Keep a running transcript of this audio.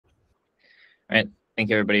All right. Thank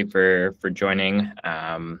you, everybody, for joining.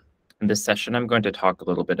 In this session, I'm going to talk a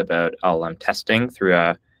little bit about LLM testing through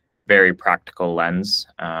a very practical lens.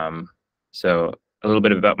 So a little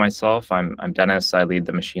bit about myself. I'm Dennis. I lead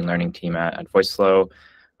the machine learning team at VoiceFlow,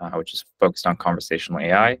 which is focused on conversational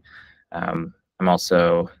AI. I'm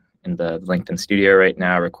also in the LinkedIn studio right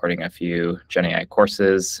now recording a few Gen AI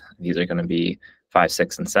courses. These are going to be 5,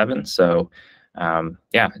 6, and 7. So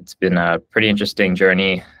yeah, it's been a pretty interesting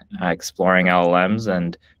journey exploring LLMs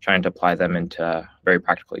and trying to apply them into a very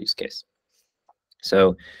practical use case.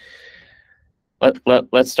 So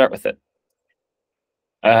let's start with it.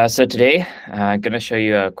 So today, I'm going to show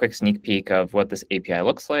you a quick sneak peek of what this API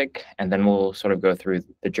looks like, and then we'll sort of go through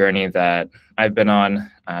the journey that I've been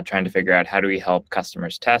on, trying to figure out how do we help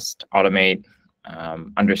customers test, automate,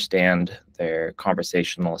 understand their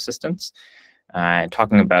conversational assistants, and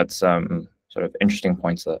talking about some sort of interesting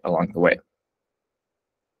points along the way.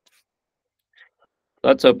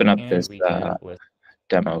 Let's open up this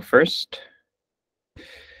demo first.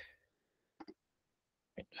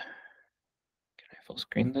 Full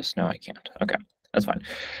screen this? No, I can't. Okay, that's fine.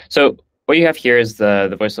 So what you have here is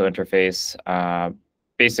the VoiceFlow interface.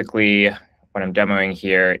 Basically, what I'm demoing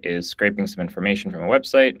here is scraping some information from a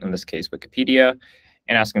website, in this case, Wikipedia,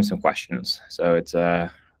 and asking some questions. So it's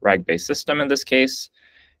a RAG-based system in this case,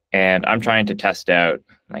 and I'm trying to test out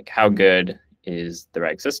like how good is the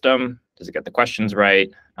RAG system? Does it get the questions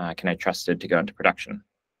right? Can I trust it to go into production?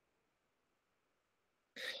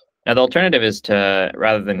 Now, the alternative is to,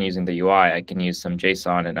 rather than using the UI, I can use some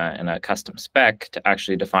JSON in a custom spec to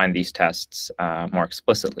actually define these tests more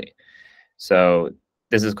explicitly. So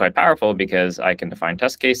this is quite powerful because I can define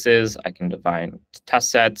test cases, I can define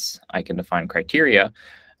test sets, I can define criteria,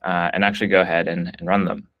 and actually go ahead and run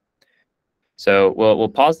them. So we'll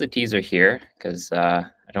pause the teaser here because I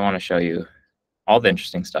don't want to show you all the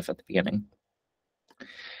interesting stuff at the beginning.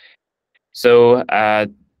 So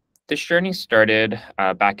this journey started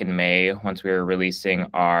back in May once we were releasing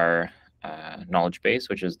our knowledge base,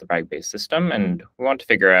 which is the RAG-based system. And we want to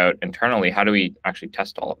figure out internally, how do we actually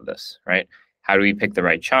test all of this, right? How do we pick the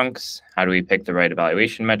right chunks? How do we pick the right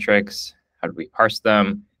evaluation metrics? How do we parse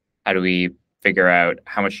them? How do we figure out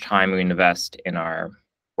how much time we invest in our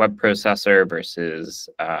web processor versus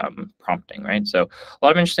prompting, right? So a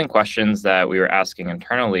lot of interesting questions that we were asking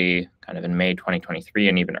internally kind of in May 2023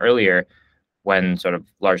 and even earlier, when sort of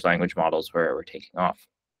large language models were taking off.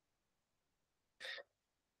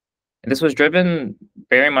 And this was driven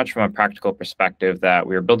very much from a practical perspective that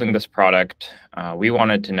we were building this product. We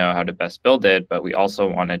wanted to know how to best build it, but we also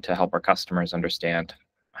wanted to help our customers understand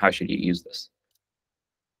how should you use this.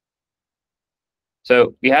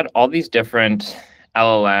 So we had all these different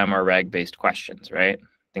LLM or RAG-based questions, right?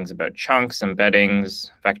 Things about chunks, embeddings,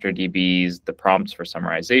 vector DBs, the prompts for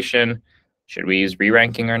summarization. Should we use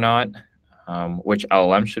re-ranking or not? Which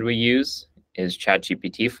LLM should we use? Is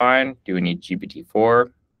ChatGPT fine? Do we need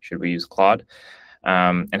GPT-4? Should we use Claude?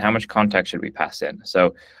 And how much context should we pass in?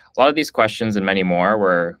 So a lot of these questions and many more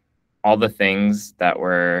were all the things that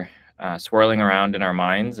were swirling around in our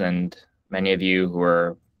minds. And many of you who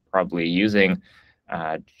were probably using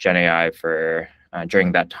Gen AI for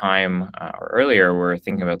during that time or earlier were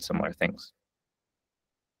thinking about similar things.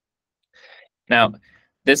 Now,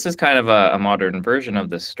 this is kind of a modern version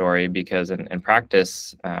of this story because in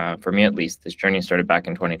practice, for me at least, this journey started back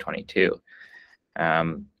in 2022.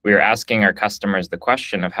 We were asking our customers the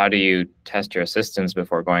question of how do you test your assistants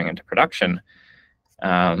before going into production?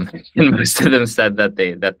 And most of them said that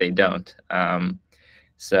they don't.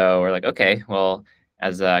 So we're like, okay, well,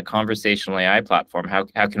 as a conversational AI platform,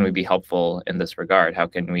 how can we be helpful in this regard? How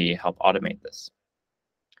can we help automate this?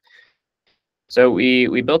 So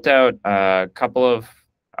we built out a couple of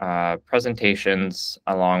presentations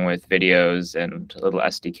along with videos and little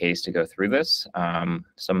SDKs to go through this.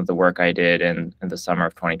 Some of the work I did in the summer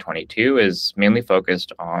of 2022 is mainly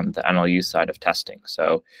focused on the NLU side of testing.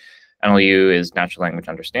 So NLU is natural language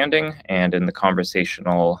understanding, and in the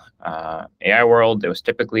conversational AI world, it was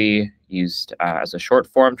typically used as a short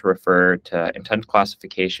form to refer to intent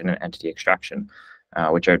classification and entity extraction,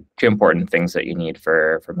 which are two important things that you need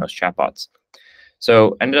for most chatbots.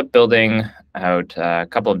 So ended up building out a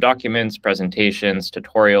couple of documents, presentations,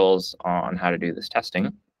 tutorials on how to do this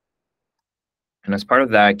testing. And as part of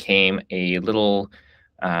that came a little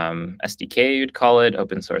SDK, you'd call it,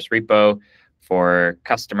 open source repo, for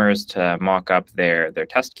customers to mock up their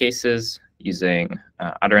test cases using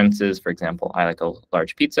utterances. For example, I like a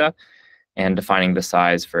large pizza, and defining the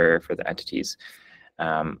size for the entities,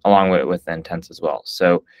 along with the intents as well.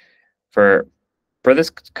 So for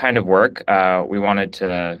this kind of work, we wanted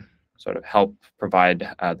to sort of help provide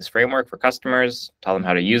this framework for customers, tell them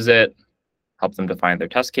how to use it, help them define their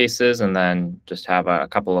test cases, and then just have a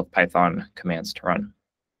couple of Python commands to run.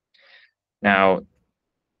 Now,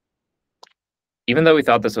 even though we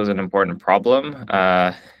thought this was an important problem,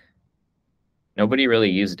 nobody really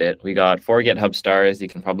used it. We got 4 GitHub stars. You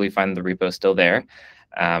can probably find the repo still there.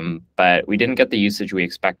 But we didn't get the usage we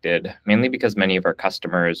expected, mainly because many of our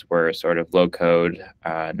customers were sort of low-code,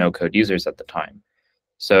 no-code users at the time.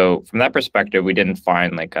 So from that perspective, we didn't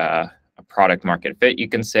find like a product market fit, you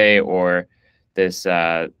can say, or this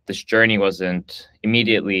journey wasn't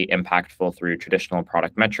immediately impactful through traditional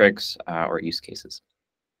product metrics or use cases.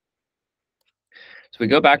 So we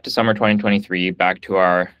go back to summer 2023, back to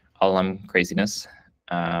our LLM craziness.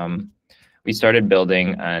 We started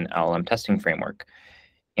building an LLM testing framework.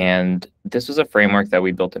 And this was a framework that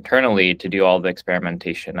we built internally to do all the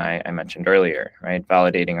experimentation I mentioned earlier, right?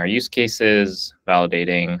 Validating our use cases,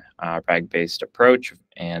 validating RAG-based approach,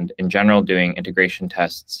 and in general, doing integration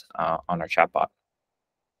tests on our chatbot.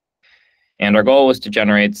 And our goal was to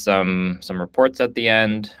generate some reports at the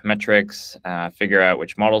end, metrics, figure out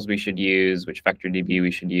which models we should use, which vector DB we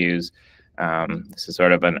should use. This is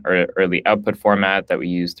sort of an early output format that we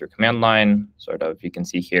use through command line. Sort of, you can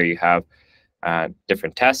see here you have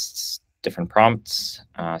different tests, different prompts,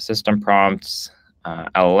 system prompts,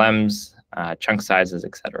 LLMs, chunk sizes,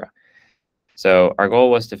 etc. So our goal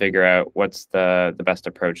was to figure out what's the best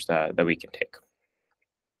approach that we can take.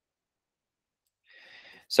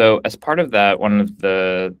 So as part of that, one of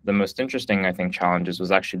the most interesting, I think, challenges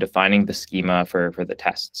was actually defining the schema for the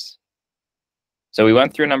tests. So we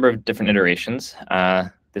went through a number of different iterations.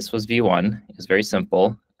 This was V1. It was very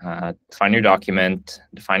simple. Define your document,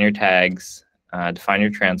 define your tags, define your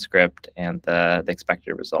transcript, and the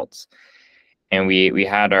expected results. And we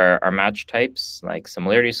had our match types like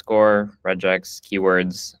similarity score, regex,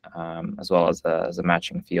 keywords, as well as a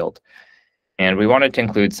matching field. And we wanted to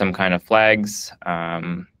include some kind of flags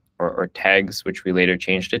or tags, which we later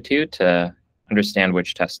changed it to understand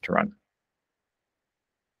which test to run.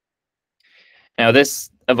 Now, this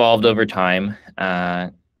evolved over time,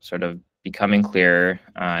 sort of becoming clearer.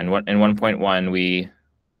 In 1.1,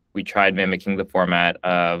 we tried mimicking the format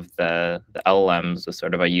of the LLMs with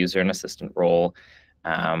sort of a user and assistant role.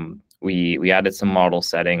 We added some model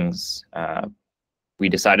settings. We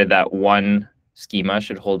decided that one schema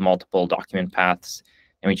should hold multiple document paths,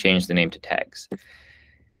 and we changed the name to tags.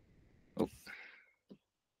 All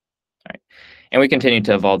right. And we continued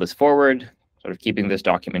to evolve this forward, sort of keeping this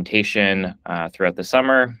documentation throughout the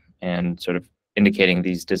summer and sort of indicating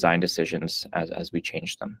these design decisions as we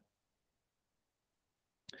changed them.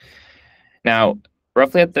 Now,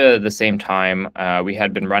 roughly at the same time, we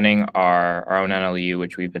had been running our own NLU,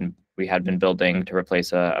 which we had been building to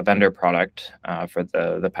replace a vendor product for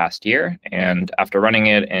the past year. And after running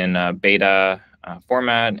it in a beta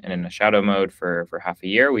format and in a shadow mode for half a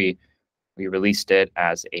year, we released it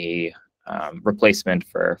as a replacement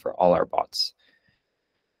for all our bots.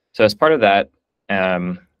 So as part of that,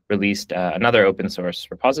 released another open source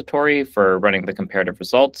repository for running the comparative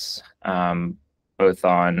results, both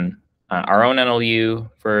on our own NLU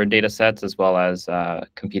for data sets as well as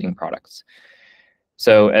competing products.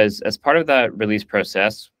 So as part of that release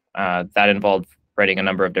process, that involved writing a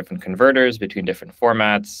number of different converters between different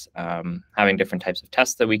formats, having different types of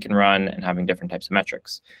tests that we can run, and having different types of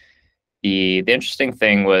metrics. The interesting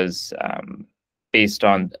thing was, based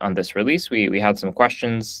on this release, we had some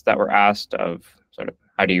questions that were asked of sort of,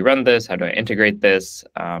 how do you run this? How do I integrate this?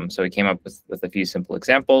 So we came up with a few simple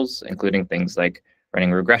examples, including things like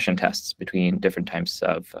running regression tests between different types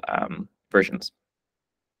of versions.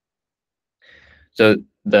 So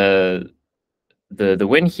the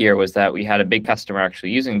win here was that we had a big customer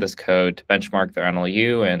actually using this code to benchmark their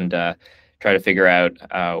NLU and try to figure out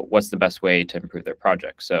what's the best way to improve their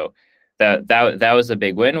project. So that was a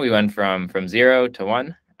big win. We went from 0 to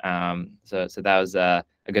 1. So that was a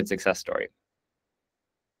good success story.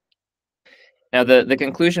 Now the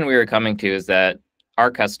conclusion we were coming to is that our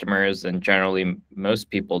customers, and generally most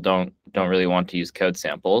people, don't really want to use code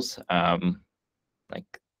samples. Like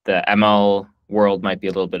the ML world might be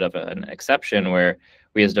a little bit of an exception where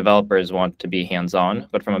we as developers want to be hands-on,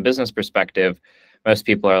 but from a business perspective, most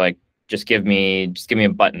people are like, just give me a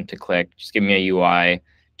button to click, just give me a UI,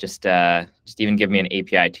 just even give me an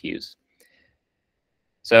API to use.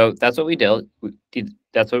 So that's what we did. We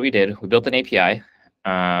built an API,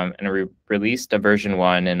 and we released a version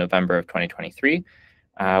 1 in November of 2023,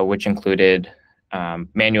 which included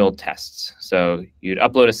manual tests. So you'd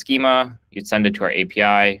upload a schema, you'd send it to our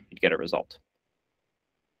API, you'd get a result.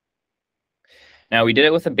 Now, we did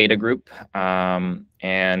it with a beta group,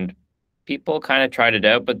 and people kind of tried it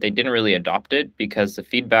out, but they didn't really adopt it because the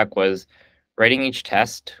feedback was writing each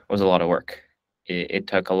test was a lot of work. It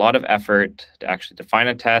took a lot of effort to actually define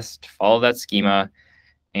a test, follow that schema,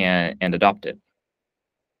 and adopt it.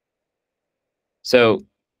 So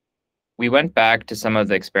we went back to some of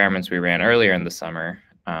the experiments we ran earlier in the summer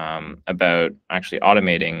about actually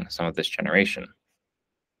automating some of this generation.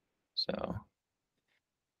 So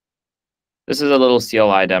this is a little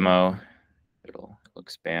CLI demo. It'll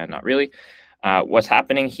expand, not really. What's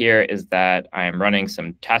happening here is that I'm running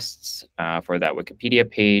some tests for that Wikipedia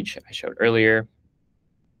page I showed earlier.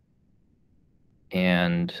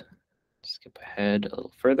 And skip ahead a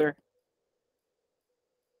little further.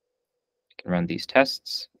 I can run these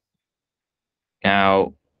tests.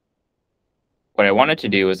 Now, what I wanted to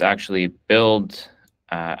do was actually build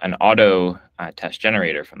an auto test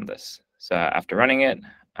generator from this. So after running it,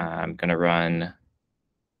 I'm going to run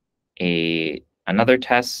another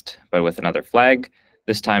test, but with another flag,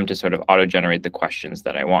 this time to sort of auto-generate the questions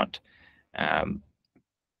that I want.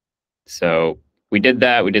 So we did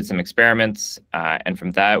that. We did some experiments, and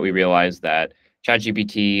from that, we realized that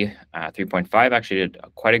ChatGPT 3.5 actually did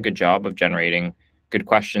quite a good job of generating good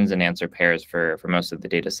questions and answer pairs for most of the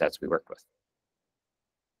data sets we worked with.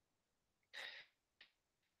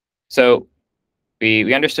 So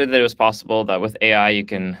we understood that it was possible that with AI, you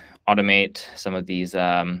can automate some of these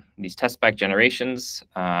test spec generations.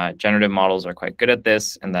 Generative models are quite good at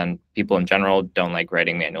this, and then people in general don't like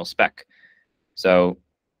writing manual spec. So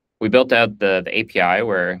we built out the API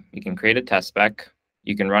where you can create a test spec,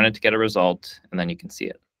 you can run it to get a result, and then you can see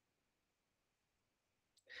it.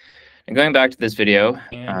 And going back to this video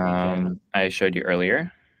I showed you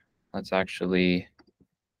earlier, let's actually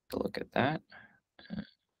look at that.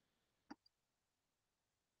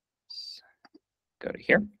 Let's go to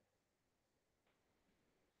here.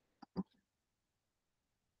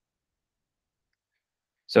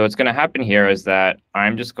 So what's going to happen here is that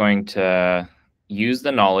I'm just going to use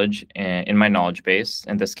the knowledge in my knowledge base,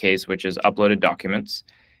 in this case, which is uploaded documents.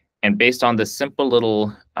 And based on this simple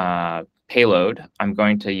little payload, I'm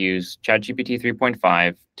going to use ChatGPT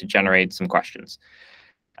 3.5 to generate some questions.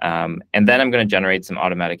 And then I'm going to generate some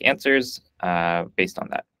automatic answers based on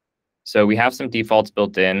that. So we have some defaults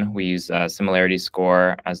built in. We use similarity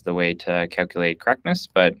score as the way to calculate correctness,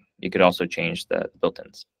 but you could also change the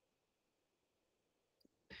built-ins.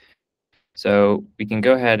 So we can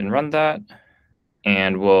go ahead and run that,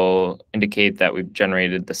 and we'll indicate that we've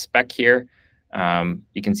generated the spec here.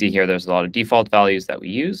 You can see here there's a lot of default values that we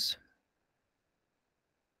use.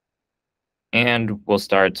 And we'll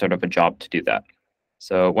start sort of a job to do that.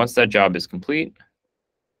 So once that job is complete,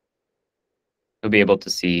 you'll be able to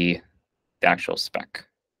see the actual spec.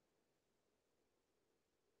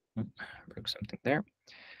 Broke something there.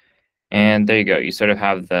 And there you go. You sort of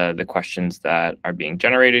have the questions that are being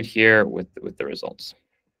generated here with the results.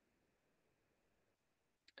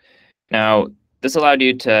 Now, this allowed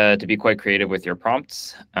you to be quite creative with your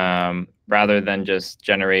prompts rather than just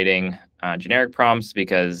generating generic prompts,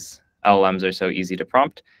 because LLMs are so easy to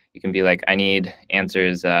prompt. You can be like, I need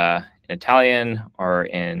answers in Italian or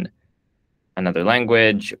in another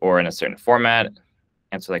language or in a certain format,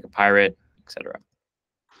 answer like a pirate, etc.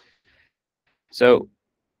 So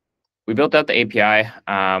we built out the API.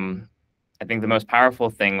 I think the most powerful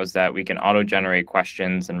thing was that we can auto-generate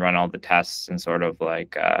questions and run all the tests in sort of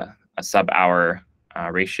like a sub-hour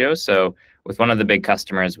ratio. So with one of the big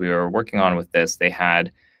customers we were working on with this, they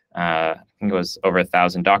had, I think it was over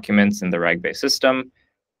 1,000 documents in the RAG-based system.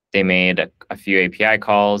 They made a few API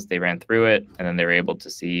calls, they ran through it, and then they were able to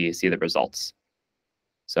see the results.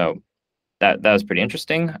 So that was pretty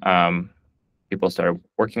interesting. People started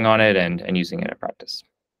working on it and using it in practice.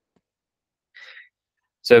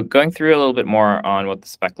 So going through a little bit more on what the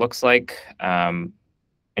spec looks like.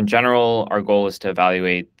 In general, our goal is to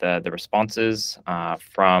evaluate the responses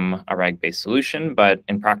from a RAG-based solution, but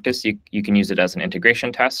in practice, you can use it as an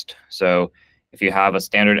integration test. So if you have a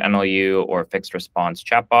standard NLU or fixed response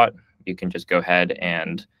chatbot, you can just go ahead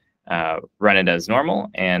and run it as normal.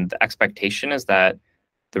 And the expectation is that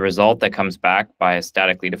the result that comes back by a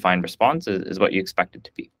statically defined response is what you expect it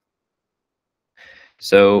to be.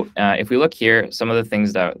 So if we look here, some of the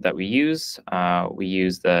things that we use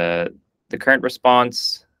the current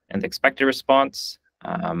response and the expected response.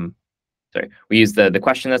 We use the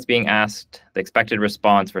question that's being asked, the expected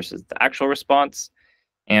response versus the actual response,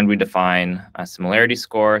 and we define a similarity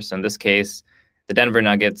score. So in this case, the Denver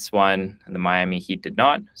Nuggets won and the Miami Heat did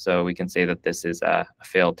not. So we can say that this is a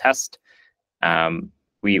failed test.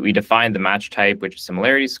 We define the match type, which is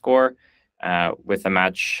similarity score, with a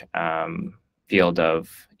match field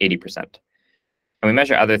of 80%. And we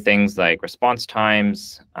measure other things like response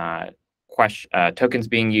times, tokens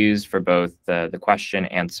being used for both the question,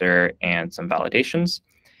 answer, and some validations.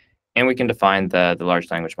 And we can define the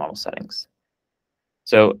large language model settings.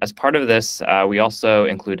 So as part of this, we also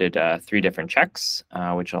included 3 different checks,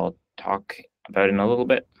 which I'll talk about in a little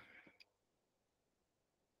bit.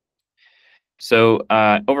 So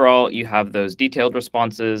overall, you have those detailed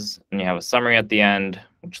responses, and you have a summary at the end,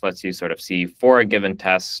 which lets you sort of see for a given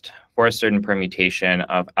test, for a certain permutation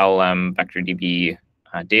of LLM vector DB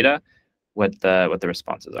data, what the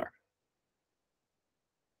responses are.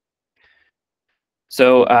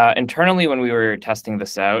 So internally, when we were testing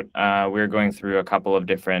this out, we were going through a couple of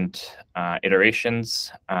different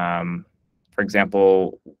iterations. For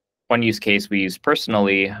example, one use case we used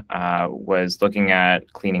personally was looking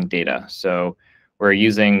at cleaning data. So we're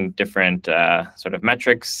using different sort of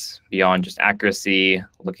metrics beyond just accuracy,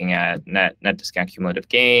 looking at net discount cumulative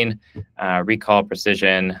gain, recall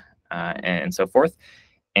precision, and so forth.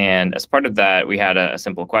 And as part of that, we had a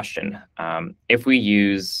simple question. If we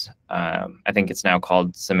use, I think it's now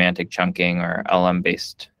called semantic chunking or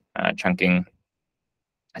LLM-based chunking,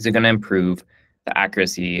 is it going to improve the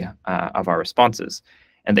accuracy of our responses?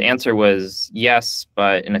 And the answer was yes,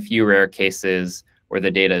 but in a few rare cases where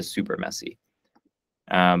the data is super messy.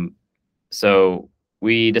 So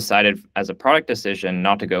we decided as a product decision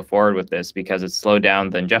not to go forward with this because it slowed down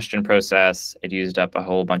the ingestion process. It used up a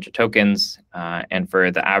whole bunch of tokens. And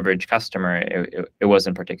for the average customer, it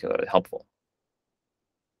wasn't particularly helpful.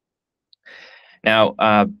 Now,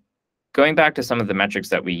 going back to some of the metrics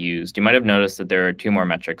that we used, you might have noticed that there are 2 more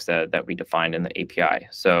metrics that we defined in the API.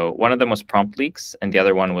 So one of them was prompt leaks, and the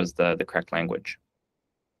other one was the correct language.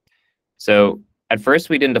 So at first,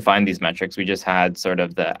 we didn't define these metrics. We just had sort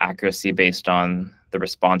of the accuracy based on the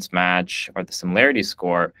response match or the similarity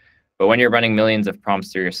score. But when you're running millions of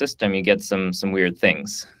prompts through your system, you get some weird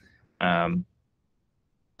things.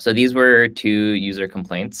 So these were 2 user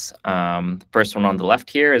complaints. The first one on the left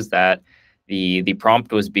here is that the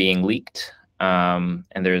prompt was being leaked, and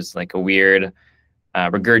there's like a weird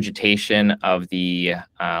regurgitation of the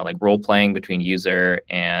like role playing between user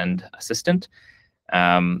and assistant.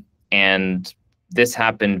 And this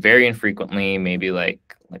happened very infrequently, maybe like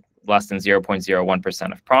less than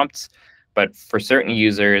 0.01% of prompts. But for certain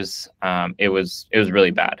users, it was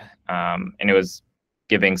really bad, and it was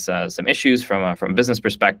giving some issues from a business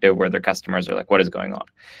perspective where their customers are like, "What is going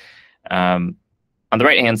on?" On the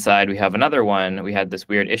right-hand side, we have another one. We had this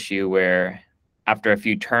weird issue where after a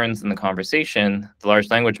few turns in the conversation, the large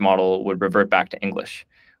language model would revert back to English,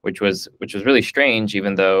 which was really strange,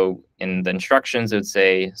 even though in the instructions it would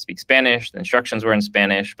say speak Spanish. The instructions were in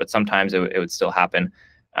Spanish, but sometimes it would still happen,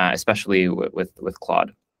 especially with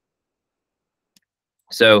Claude.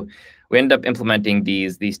 So we ended up implementing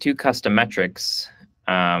these 2 custom metrics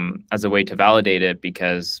as a way to validate it,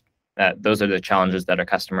 because those are the challenges that our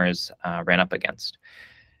customers ran up against.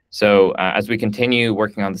 So as we continue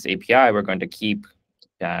working on this API, we're going to keep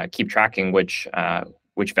tracking which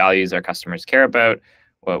values our customers care about,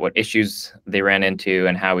 what issues they ran into,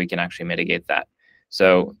 and how we can actually mitigate that.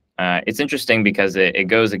 So it's interesting because it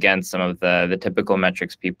goes against some of the typical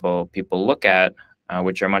metrics people look at,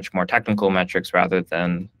 which are much more technical metrics rather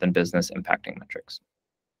than business impacting metrics.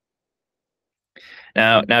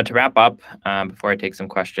 Now to wrap up, before I take some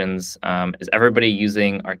questions, is everybody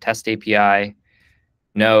using our test API?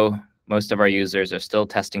 No, most of our users are still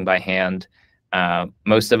testing by hand.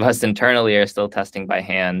 Most of us internally are still testing by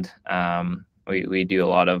hand. We do a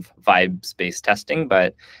lot of vibes-based testing,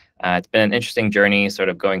 but it's been an interesting journey sort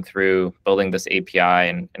of going through building this API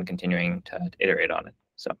and continuing to iterate on it.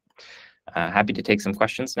 So happy to take some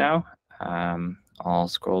questions now. I'll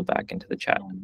scroll back into the chat.